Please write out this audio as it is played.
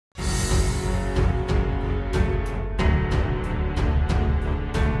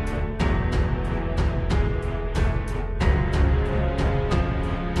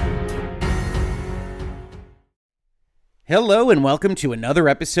Hello and welcome to another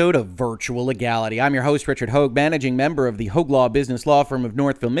episode of Virtual Legality. I'm your host, Richard Hogue, managing member of the Hogue Law business law firm of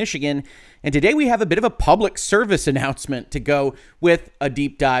Northville, Michigan. And today we have a bit of a public service announcement to go with a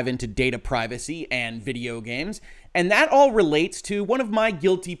deep dive into data privacy and video games. And that all relates to one of my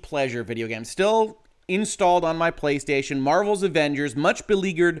guilty pleasure video games, still installed on my PlayStation, Marvel's Avengers, much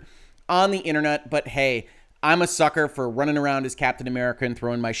beleaguered on the internet, but hey, I'm a sucker for running around as Captain America and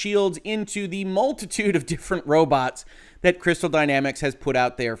throwing my shields into the multitude of different robots that Crystal Dynamics has put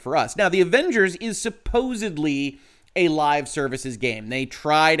out there for us. Now, the Avengers is supposedly a live services game. They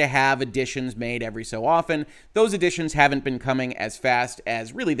try to have additions made every so often. Those additions haven't been coming as fast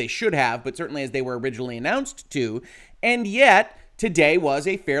as really they should have, but certainly as they were originally announced to. And yet, today was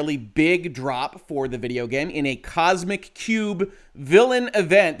a fairly big drop for the video game in a Cosmic Cube villain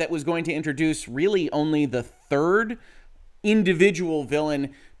event that was going to introduce really only the third individual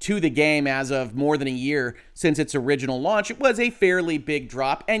villain to the game as of more than a year since its original launch. It was a fairly big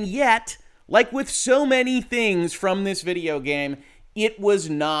drop, and yet, like with so many things from this video game, it was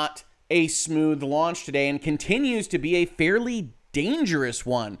not a smooth launch today and continues to be a fairly dangerous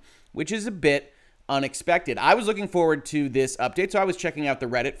one, which is a bit unexpected. I was looking forward to this update, so I was checking out the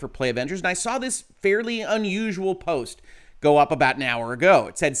Reddit for Play Avengers, and I saw this fairly unusual post go up about an hour ago.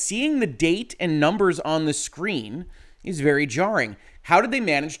 It said, "Seeing the date and numbers on the screen is very jarring. How did they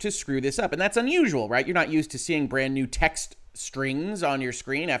manage to screw this up?" And that's unusual, right? You're not used to seeing brand new text strings on your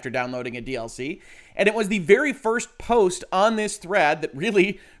screen after downloading a DLC. And it was the very first post on this thread that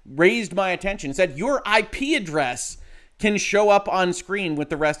really raised my attention. It said, "Your IP address can show up on screen with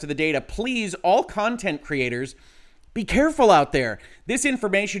the rest of the data. Please, all content creators, be careful out there. This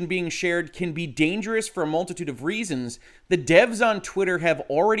information being shared can be dangerous for a multitude of reasons. The devs on Twitter have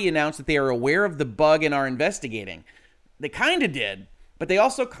already announced that they are aware of the bug and are investigating." They kind of did, but they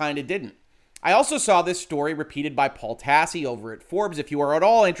also kind of didn't. I also saw this story repeated by Paul Tassi over at Forbes. If you are at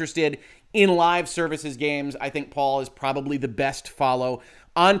all interested in live services games, I think Paul is probably the best follow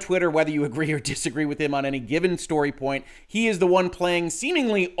on Twitter, whether you agree or disagree with him on any given story point. He is the one playing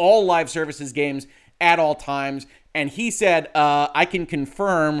seemingly all live services games at all times. And he said, I can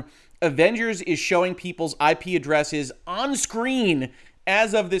confirm Avengers is showing people's IP addresses on screen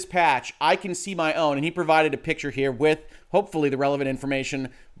as of this patch. I can see my own. And he provided a picture here with hopefully the relevant information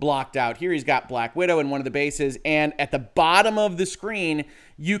blocked out. Here he's got Black Widow in one of the bases. And at the bottom of the screen,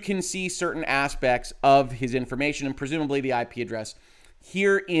 you can see certain aspects of his information and presumably the IP address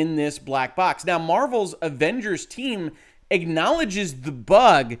here in this black box. Now, Marvel's Avengers team acknowledges the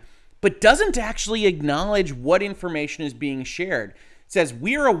bug, but doesn't actually acknowledge what information is being shared. It says,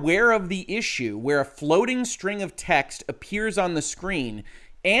 "We're aware of the issue where a floating string of text appears on the screen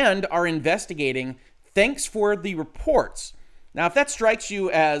and are investigating. Thanks for the reports." Now, if that strikes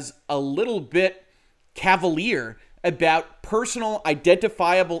you as a little bit cavalier about personal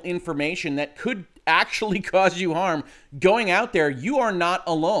identifiable information that could actually cause you harm going out there, you are not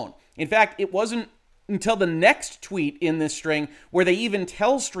alone. In fact, it wasn't until the next tweet in this string where they even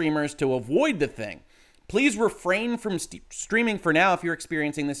tell streamers to avoid the thing. "Please refrain from streaming for now if you're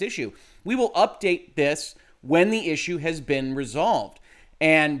experiencing this issue. We will update this when the issue has been resolved."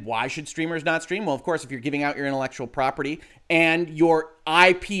 And why should streamers not stream? Well, of course, if you're giving out your intellectual property and your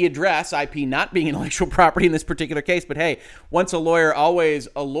IP address, IP not being intellectual property in this particular case, but hey, once a lawyer, always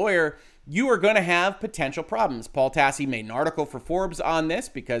a lawyer, you are going to have potential problems. Paul Tassi made an article for Forbes on this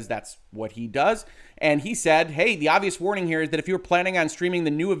because that's what he does. And he said, hey, the obvious warning here is that if you're planning on streaming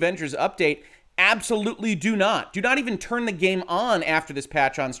the new Avengers update, absolutely do not. Do not even turn the game on after this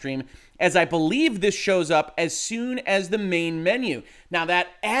patch on stream, as I believe this shows up as soon as the main menu. Now, that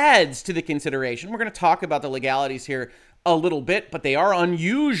adds to the consideration. We're going to talk about the legalities here a little bit, but they are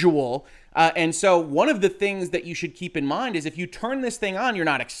unusual. And so one of the things that you should keep in mind is if you turn this thing on, you're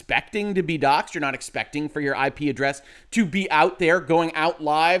not expecting to be doxxed. You're not expecting for your IP address to be out there, going out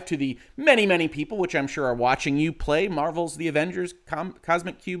live to the many, many people, which I'm sure are watching you play Marvel's The Avengers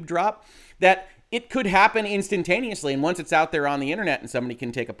Cosmic Cube drop, that it could happen instantaneously. And once it's out there on the internet and somebody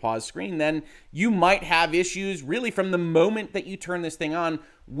can take a pause screen, then you might have issues really from the moment that you turn this thing on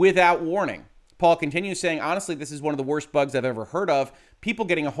without warning. Paul continues saying, honestly, this is one of the worst bugs I've ever heard of. People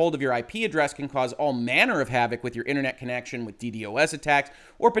getting a hold of your IP address can cause all manner of havoc with your internet connection, with DDoS attacks,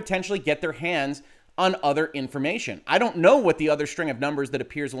 or potentially get their hands on other information. I don't know what the other string of numbers that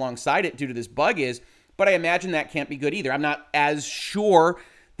appears alongside it due to this bug is, but I imagine that can't be good either. I'm not as sure.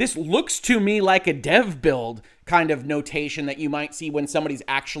 This looks to me like a dev build kind of notation that you might see when somebody's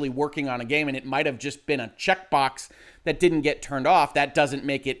actually working on a game, and it might have just been a checkbox that didn't get turned off. That doesn't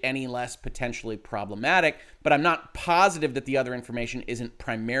make it any less potentially problematic, but I'm not positive that the other information isn't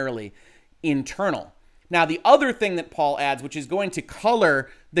primarily internal. Now, the other thing that Paul adds, which is going to color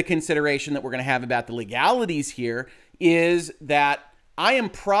the consideration that we're going to have about the legalities here, is that I am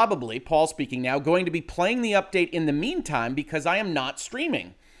probably, Paul speaking now, going to be playing the update in the meantime because I am not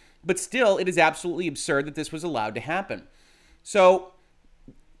streaming. But still, it is absolutely absurd that this was allowed to happen. So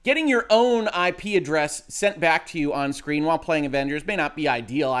getting your own IP address sent back to you on screen while playing Avengers may not be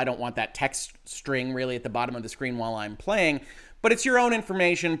ideal. I don't want that text string really at the bottom of the screen while I'm playing, but it's your own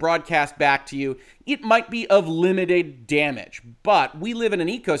information broadcast back to you. It might be of limited damage, but we live in an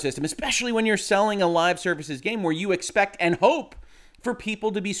ecosystem, especially when you're selling a live services game, where you expect and hope for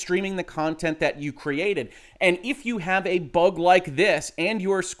people to be streaming the content that you created. And if you have a bug like this and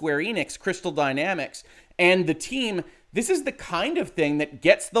your Square Enix, Crystal Dynamics, and the team, this is the kind of thing that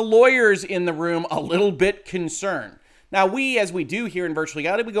gets the lawyers in the room a little bit concerned. Now, we, as we do here in Virtual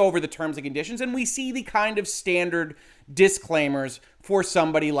Legality, we go over the terms and conditions, and we see the kind of standard disclaimers for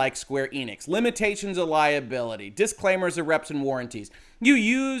somebody like Square Enix. Limitations of liability, disclaimers of reps and warranties. You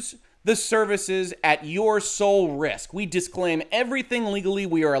use the services at your sole risk. We disclaim everything legally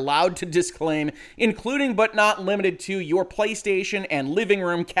we are allowed to disclaim, including but not limited to your PlayStation and living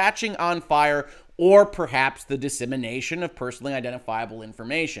room catching on fire, or perhaps the dissemination of personally identifiable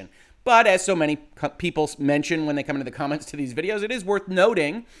information. But as so many people mention when they come into the comments to these videos, it is worth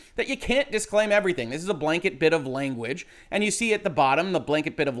noting that you can't disclaim everything. This is a blanket bit of language, and you see at the bottom, the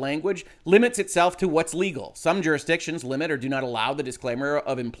blanket bit of language limits itself to what's legal. Some jurisdictions limit or do not allow the disclaimer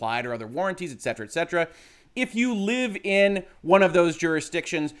of implied or other warranties, etc., etc. If you live in one of those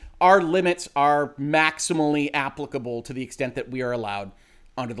jurisdictions, our limits are maximally applicable to the extent that we are allowed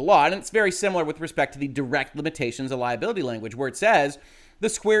under the law. And it's very similar with respect to the direct limitations of liability language, where it says the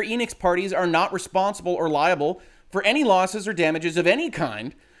Square Enix parties are not responsible or liable for any losses or damages of any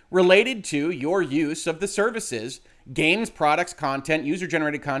kind related to your use of the services, games, products, content,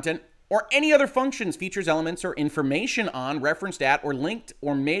 user-generated content, or any other functions, features, elements, or information on, referenced at, or linked,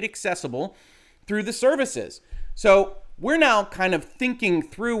 or made accessible through the services. So we're now kind of thinking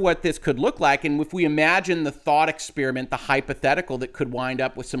through what this could look like, and if we imagine the thought experiment, the hypothetical that could wind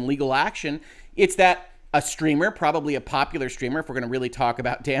up with some legal action, it's that a streamer, probably a popular streamer, if we're going to really talk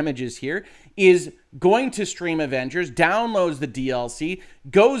about damages here, is going to stream Avengers, downloads the DLC,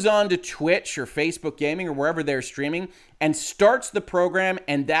 goes on to Twitch or Facebook Gaming or wherever they're streaming, and starts the program,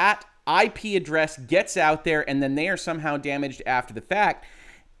 and that IP address gets out there, and then they are somehow damaged after the fact.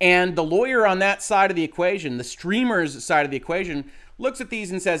 And the lawyer on that side of the equation, the streamer's side of the equation, looks at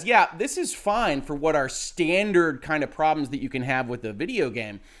these and says, yeah, this is fine for what are standard kind of problems that you can have with a video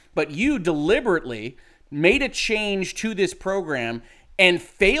game, but you deliberately made a change to this program and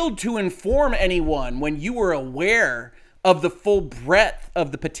failed to inform anyone when you were aware of the full breadth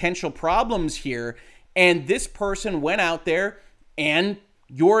of the potential problems here. And this person went out there and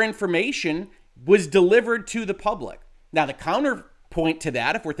your information was delivered to the public. Now, the counterpoint to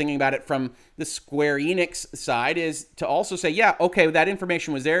that, if we're thinking about it from the Square Enix side, is to also say, yeah, okay, that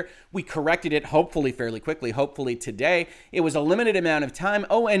information was there. We corrected it, hopefully fairly quickly, hopefully today. It was a limited amount of time.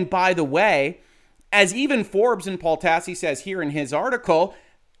 Oh, and by the way, as even Forbes and Paul Tassi says here in his article,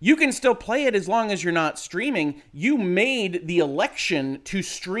 you can still play it as long as you're not streaming. You made the election to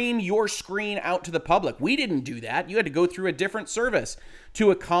stream your screen out to the public. We didn't do that. You had to go through a different service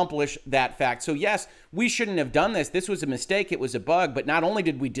to accomplish that fact. So yes, we shouldn't have done this. This was a mistake. It was a bug. But not only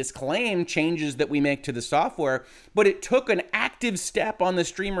did we disclaim changes that we make to the software, but it took an active step on the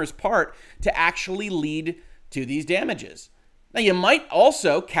streamer's part to actually lead to these damages. Now, you might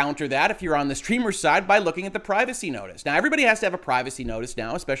also counter that if you're on the streamer side by looking at the privacy notice. Now, everybody has to have a privacy notice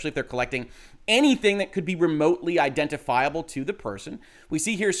now, especially if they're collecting anything that could be remotely identifiable to the person. We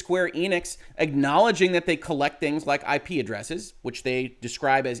see here Square Enix acknowledging that they collect things like IP addresses, which they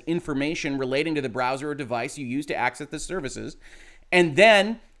describe as information relating to the browser or device you use to access the services. And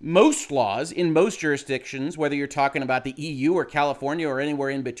then most laws in most jurisdictions, whether you're talking about the EU or California or anywhere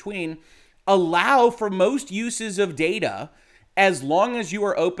in between, allow for most uses of data as long as you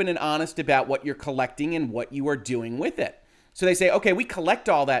are open and honest about what you're collecting and what you are doing with it. So they say, okay, we collect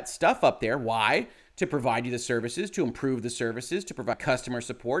all that stuff up there. Why? To provide you the services, to improve the services, to provide customer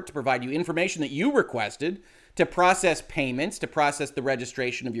support, to provide you information that you requested, to process payments, to process the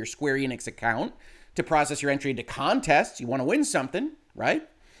registration of your Square Enix account, to process your entry into contests. You want to win something, right?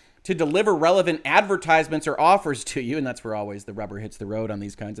 To deliver relevant advertisements or offers to you, and that's where always the rubber hits the road on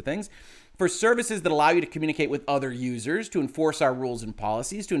these kinds of things, for services that allow you to communicate with other users, to enforce our rules and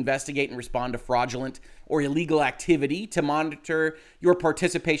policies, to investigate and respond to fraudulent or illegal activity, to monitor your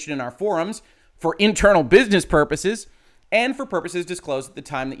participation in our forums for internal business purposes, and for purposes disclosed at the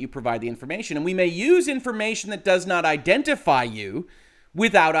time that you provide the information. And we may use information that does not identify you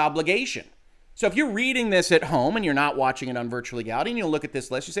without obligation. So if you're reading this at home and you're not watching it on Virtual Legality, and you'll look at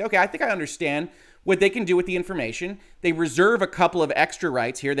this list, you say, okay, I think I understand what they can do with the information. They reserve a couple of extra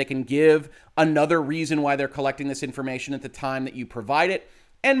rights here. They can give another reason why they're collecting this information at the time that you provide it.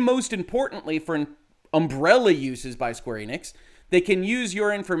 And most importantly, for umbrella uses by Square Enix, they can use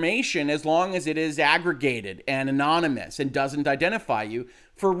your information as long as it is aggregated and anonymous and doesn't identify you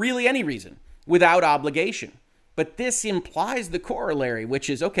for really any reason without obligation. But this implies the corollary, which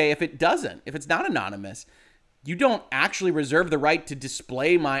is, okay, if it's not anonymous, you don't actually reserve the right to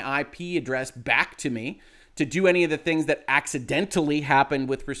display my IP address back to me, to do any of the things that accidentally happened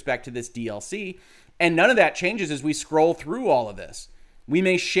with respect to this DLC. And none of that changes as we scroll through all of this. We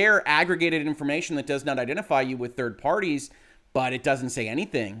may share aggregated information that does not identify you with third parties, but it doesn't say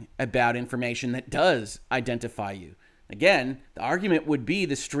anything about information that does identify you. Again, the argument would be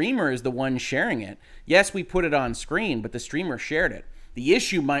the streamer is the one sharing it. Yes, we put it on screen, but the streamer shared it. The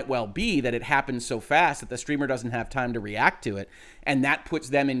issue might well be that it happens so fast that the streamer doesn't have time to react to it, and that puts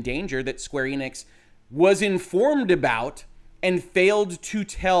them in danger that Square Enix was informed about and failed to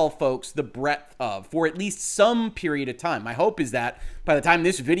tell folks the breadth of for at least some period of time. My hope is that by the time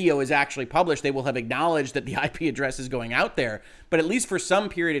this video is actually published, they will have acknowledged that the IP address is going out there. But at least for some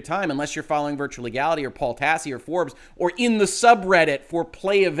period of time, unless you're following Virtual Legality or Paul Tassi or Forbes or in the subreddit for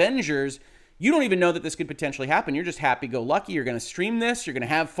Play Avengers, you don't even know that this could potentially happen. You're just happy-go-lucky. You're going to stream this, you're going to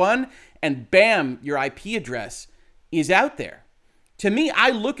have fun, and bam, your IP address is out there. To me, I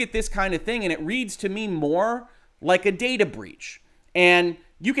look at this kind of thing and it reads to me more like a data breach. And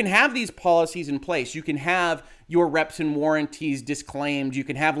you can have these policies in place. You can have your reps and warranties disclaimed. You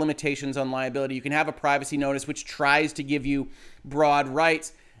can have limitations on liability. You can have a privacy notice which tries to give you broad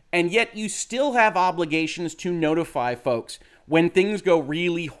rights. And yet you still have obligations to notify folks when things go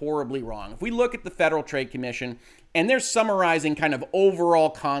really horribly wrong. If we look at the Federal Trade Commission, and they're summarizing kind of overall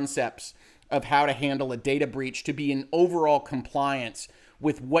concepts of how to handle a data breach to be in overall compliance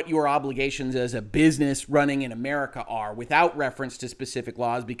with what your obligations as a business running in America are, without reference to specific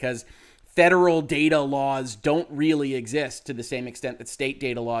laws, because federal data laws don't really exist to the same extent that state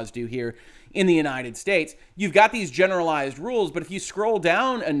data laws do here in the United States. You've got these generalized rules, but if you scroll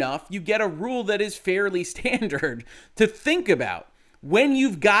down enough, you get a rule that is fairly standard to think about. When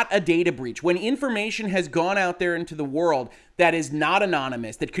you've got a data breach, when information has gone out there into the world that is not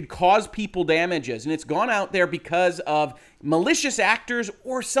anonymous, that could cause people damages, and it's gone out there because of malicious actors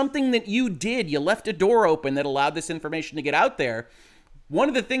or something that you did, you left a door open that allowed this information to get out there, one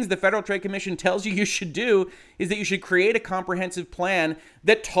of the things the Federal Trade Commission tells you should do is that you should create a comprehensive plan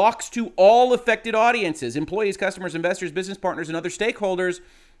that talks to all affected audiences, employees, customers, investors, business partners, and other stakeholders.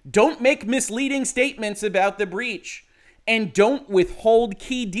 Don't make misleading statements about the breach. And don't withhold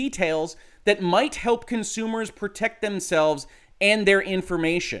key details that might help consumers protect themselves and their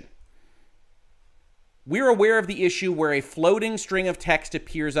information. We're aware of the issue where a floating string of text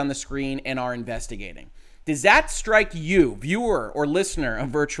appears on the screen and are investigating. Does that strike you, viewer or listener of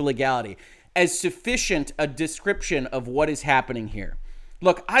Virtual Legality, as sufficient a description of what is happening here?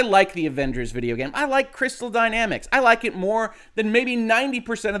 Look, I like the Avengers video game. I like Crystal Dynamics. I like it more than maybe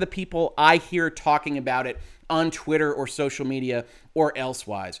 90% of the people I hear talking about it on Twitter or social media or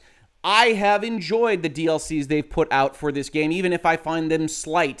elsewise. I have enjoyed the DLCs they've put out for this game, even if I find them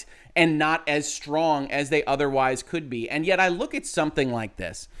slight and not as strong as they otherwise could be. And yet I look at something like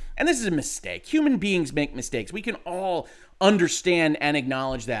this, and this is a mistake. Human beings make mistakes. We can all understand and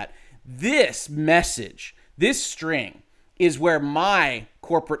acknowledge that. This message, this string, is where my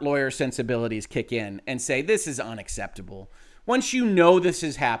corporate lawyer sensibilities kick in and say, this is unacceptable. Once you know this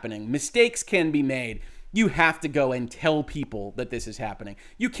is happening, mistakes can be made. You have to go and tell people that this is happening.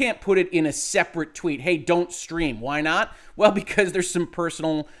 You can't put it in a separate tweet. Hey, don't stream. Why not? Well, because there's some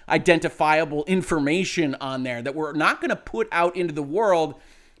personal identifiable information on there that we're not going to put out into the world,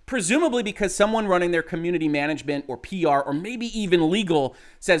 presumably because someone running their community management or PR or maybe even legal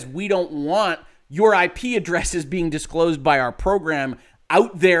says we don't want your IP addresses being disclosed by our program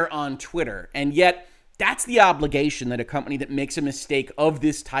out there on Twitter. And yet, that's the obligation that a company that makes a mistake of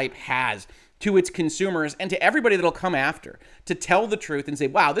this type has to its consumers and to everybody that'll come after, to tell the truth and say,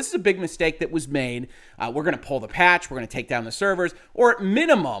 wow, this is a big mistake that was made. We're going to pull the patch. We're going to take down the servers. Or at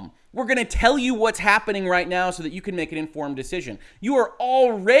minimum, we're going to tell you what's happening right now so that you can make an informed decision. You are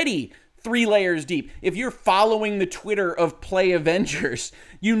already 3 layers deep. If you're following the Twitter of Play Avengers,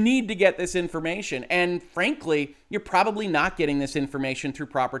 you need to get this information. And frankly, you're probably not getting this information through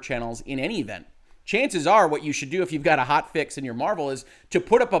proper channels in any event. Chances are what you should do if you've got a hot fix in your Marvel is to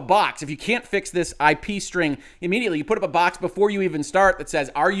put up a box. If you can't fix this IP string immediately, you put up a box before you even start that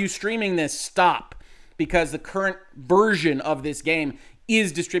says, are you streaming this? Stop. Because the current version of this game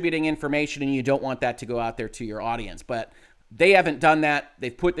is distributing information and you don't want that to go out there to your audience. But they haven't done that.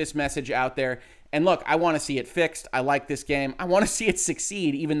 They've put this message out there. And look, I want to see it fixed. I like this game. I want to see it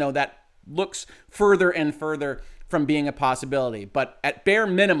succeed, even though that looks further and further from being a possibility. But at bare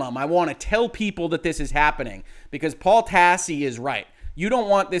minimum, I want to tell people that this is happening, because Paul Tassi is right. You don't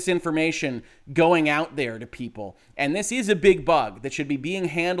want this information going out there to people. And this is a big bug that should be being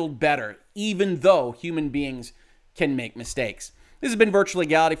handled better, even though human beings can make mistakes. This has been Virtual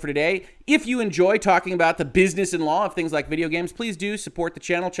Legality for today. If you enjoy talking about the business and law of things like video games, please do support the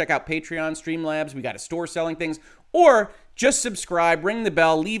channel. Check out Patreon, Streamlabs. We got a store selling things. Or just subscribe, ring the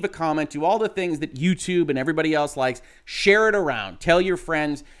bell, leave a comment, do all the things that YouTube and everybody else likes. Share it around. Tell your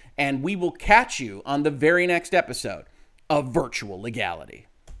friends. And we will catch you on the very next episode of Virtual Legality.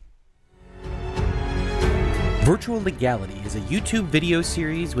 Virtual Legality is a YouTube video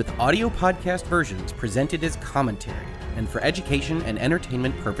series with audio podcast versions presented as commentary and for education and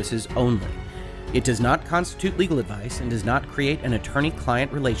entertainment purposes only. It does not constitute legal advice and does not create an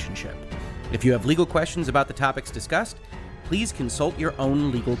attorney-client relationship. If you have legal questions about the topics discussed, please consult your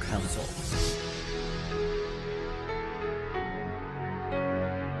own legal counsel.